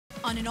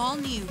on an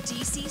all-new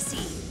DCC.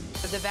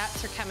 The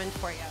vets are coming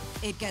for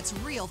you. It gets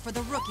real for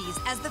the rookies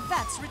as the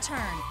vets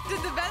return.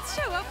 Did the vets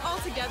show up all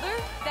together?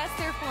 That's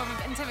their form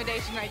of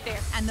intimidation right there.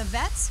 And the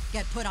vets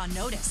get put on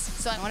notice.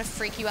 So I want to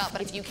freak you out,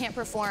 but if you can't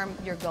perform,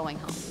 you're going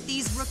home.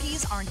 These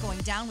rookies aren't going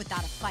down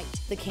without a fight.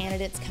 The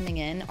candidates coming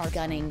in are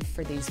gunning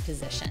for these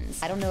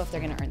positions. I don't know if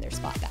they're going to earn their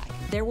spot back.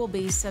 There will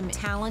be some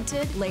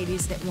talented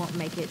ladies that won't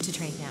make it to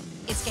training camp.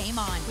 It's Game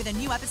On with a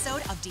new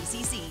episode of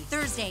DCC,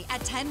 Thursday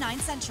at 10, 9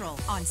 Central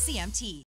on CMT.